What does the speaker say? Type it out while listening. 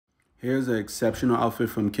Here's an exceptional outfit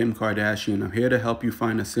from Kim Kardashian. I'm here to help you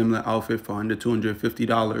find a similar outfit for under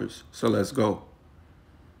 $250. So let's go.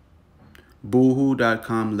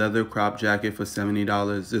 Boohoo.com leather crop jacket for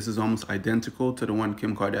 $70. This is almost identical to the one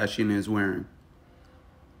Kim Kardashian is wearing.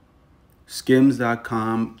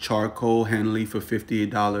 Skims.com charcoal Henley for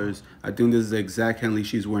 $58. I think this is the exact Henley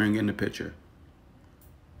she's wearing in the picture.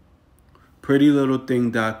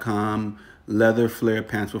 PrettyLittleThing.com leather flare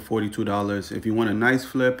pants for $42. If you want a nice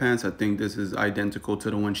flare pants, I think this is identical to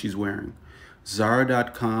the one she's wearing.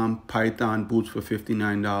 Zara.com python boots for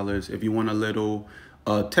 $59. If you want a little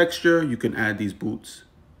texture, you can add these boots.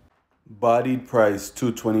 Bodied price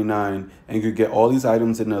 $229, and you can get all these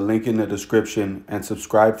items in the link in the description and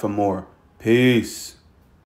subscribe for more. Peace.